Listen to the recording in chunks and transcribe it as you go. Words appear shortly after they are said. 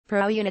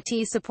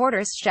Prounity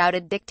supporters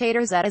shouted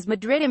 "Dictators" as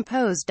Madrid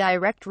imposed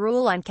direct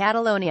rule on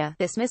Catalonia,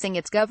 dismissing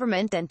its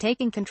government and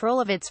taking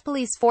control of its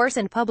police force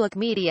and public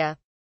media.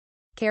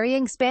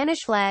 Carrying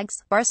Spanish flags,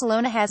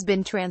 Barcelona has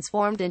been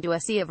transformed into a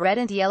sea of red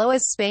and yellow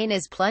as Spain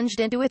is plunged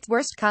into its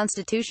worst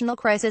constitutional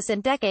crisis in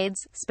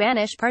decades.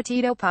 Spanish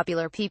Partido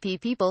Popular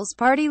PP People's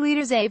Party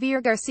leader Xavier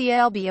Garcia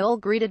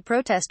Albiol greeted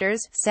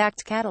protesters.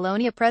 Sacked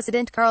Catalonia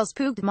President Carles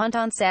Puigdemont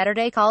on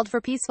Saturday called for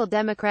peaceful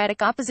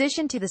democratic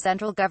opposition to the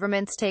central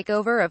government's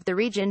takeover of the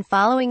region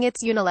following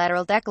its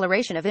unilateral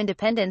declaration of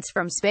independence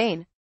from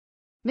Spain.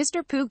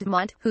 Mr.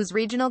 Puigdemont, whose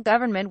regional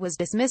government was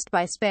dismissed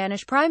by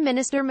Spanish Prime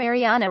Minister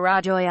Mariano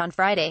Rajoy on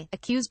Friday,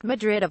 accused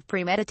Madrid of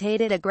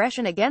premeditated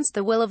aggression against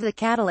the will of the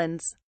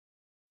Catalans.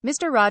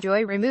 Mr.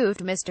 Rajoy removed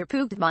Mr.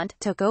 Puigdemont,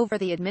 took over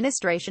the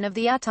administration of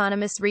the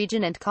autonomous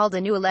region and called a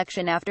new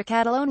election after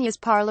Catalonia's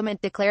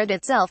parliament declared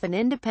itself an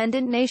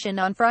independent nation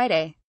on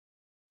Friday.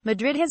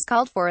 Madrid has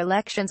called for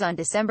elections on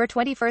December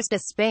 21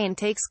 as Spain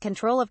takes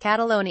control of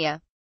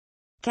Catalonia.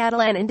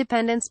 Catalan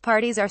independence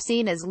parties are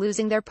seen as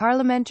losing their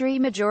parliamentary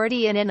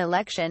majority in an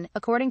election,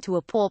 according to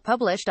a poll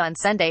published on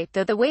Sunday,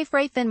 though the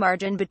wafer thin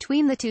margin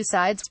between the two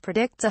sides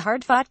predicts a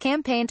hard-fought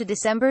campaign to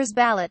December's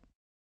ballot.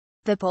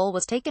 The poll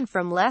was taken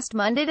from last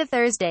Monday to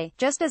Thursday,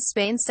 just as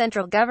Spain's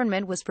central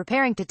government was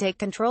preparing to take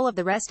control of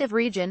the rest of the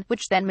region,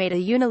 which then made a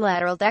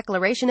unilateral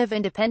declaration of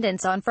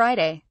independence on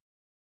Friday.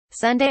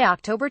 Sunday,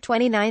 October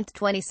 29,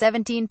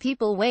 2017.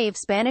 People wave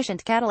Spanish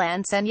and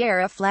Catalan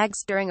Senyera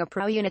flags during a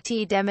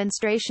pro-unity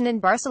demonstration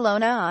in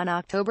Barcelona on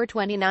October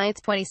 29,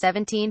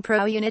 2017.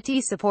 Pro-unity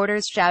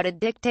supporters shouted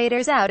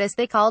 "Dictators" out as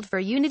they called for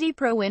unity.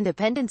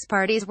 Pro-independence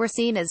parties were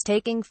seen as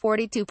taking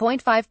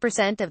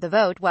 42.5% of the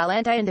vote, while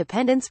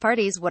anti-independence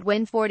parties would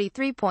win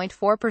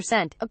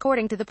 43.4%,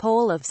 according to the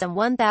poll of some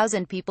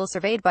 1,000 people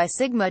surveyed by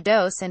Sigma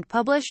Dos and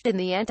published in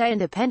the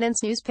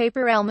anti-independence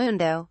newspaper El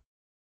Mundo.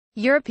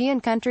 European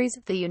countries,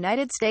 the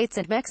United States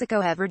and Mexico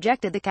have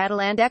rejected the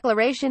Catalan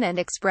declaration and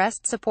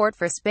expressed support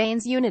for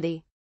Spain's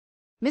unity.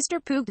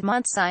 Mr.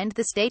 Puigdemont signed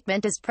the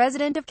statement as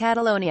president of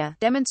Catalonia,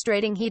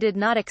 demonstrating he did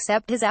not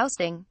accept his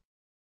ousting.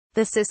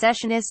 The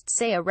secessionists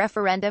say a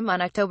referendum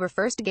on October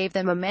 1 gave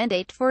them a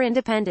mandate for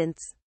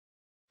independence.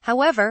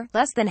 However,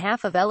 less than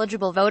half of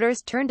eligible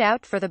voters turned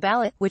out for the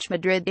ballot, which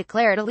Madrid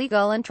declared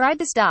illegal and tried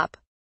to stop.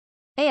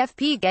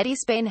 AFP Getty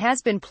Spain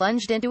has been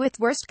plunged into its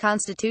worst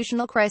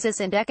constitutional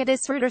crisis in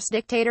decades.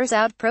 Dictators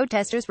out.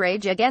 Protesters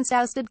rage against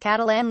ousted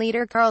Catalan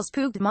leader Carles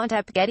Puigdemont.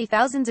 Getty.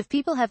 Thousands of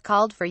people have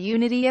called for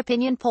unity.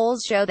 Opinion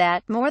polls show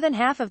that more than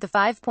half of the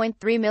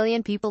 5.3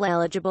 million people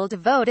eligible to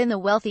vote in the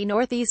wealthy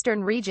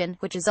northeastern region,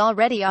 which is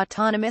already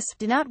autonomous,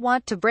 do not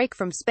want to break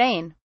from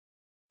Spain.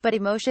 But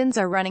emotions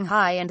are running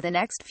high and the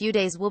next few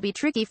days will be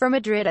tricky for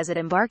Madrid as it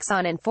embarks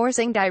on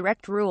enforcing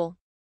direct rule.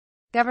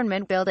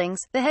 Government buildings,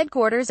 the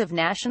headquarters of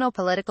national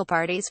political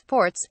parties,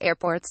 ports,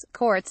 airports,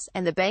 courts,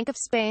 and the Bank of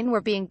Spain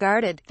were being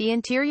guarded, the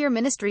Interior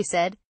Ministry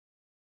said.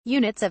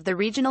 Units of the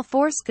regional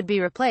force could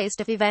be replaced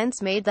if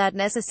events made that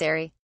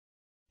necessary.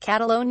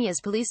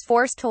 Catalonia's police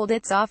force told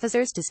its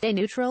officers to stay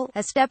neutral,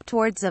 a step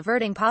towards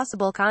averting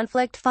possible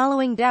conflict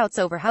following doubts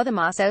over how the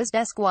Mossos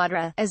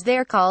d'Esquadra, as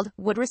they're called,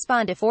 would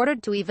respond if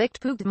ordered to evict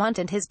Puigdemont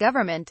and his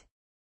government.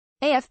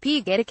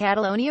 AFP Getty.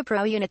 Catalonia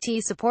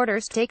pro-unity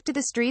supporters take to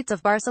the streets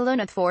of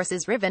Barcelona. The force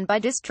is driven by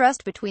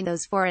distrust between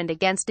those for and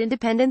against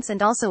independence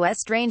and also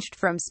estranged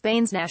from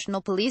Spain's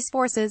national police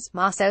forces,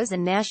 Mossos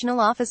and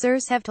national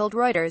officers have told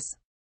Reuters.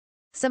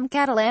 Some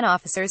Catalan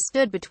officers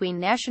stood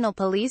between national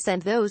police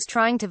and those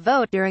trying to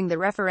vote during the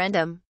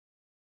referendum.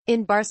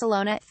 In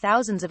Barcelona,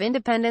 thousands of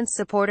independence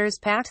supporters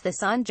packed the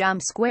Sant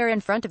Jaume Square in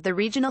front of the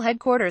regional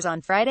headquarters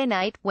on Friday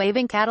night,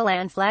 waving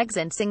Catalan flags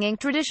and singing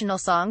traditional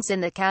songs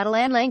in the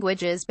Catalan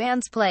language as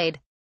bands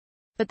played.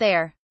 But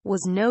there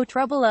was no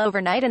trouble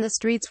overnight and the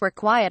streets were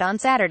quiet on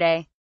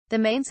Saturday. The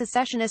main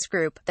secessionist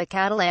group, the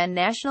Catalan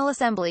National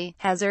Assembly,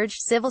 has urged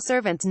civil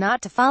servants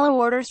not to follow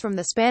orders from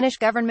the Spanish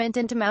government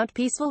and to mount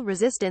peaceful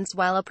resistance,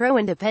 while a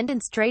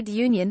pro-independence trade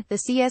union, the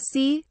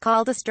CSC,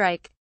 called a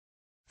strike.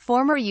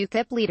 Former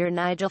UKIP leader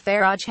Nigel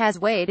Farage has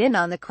weighed in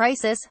on the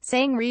crisis,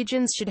 saying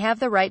regions should have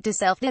the right to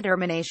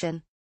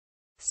self-determination.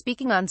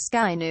 Speaking on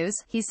Sky News,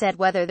 he said,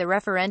 "Whether the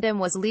referendum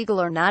was legal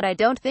or not, I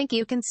don't think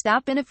you can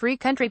stop in a free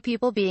country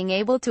people being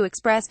able to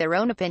express their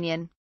own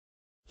opinion."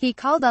 He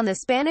called on the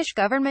Spanish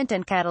government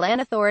and Catalan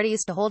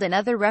authorities to hold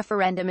another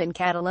referendum in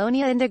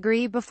Catalonia and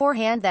agree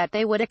beforehand that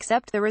they would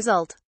accept the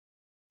result.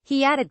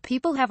 He added,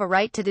 "People have a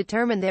right to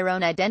determine their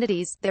own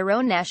identities, their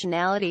own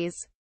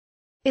nationalities.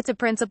 It's a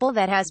principle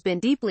that has been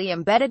deeply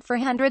embedded for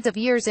hundreds of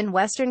years in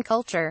Western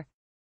culture.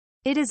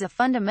 It is a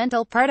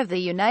fundamental part of the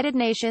United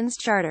Nations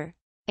Charter.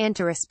 And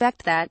to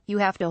respect that, you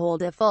have to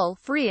hold a full,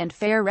 free and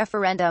fair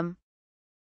referendum."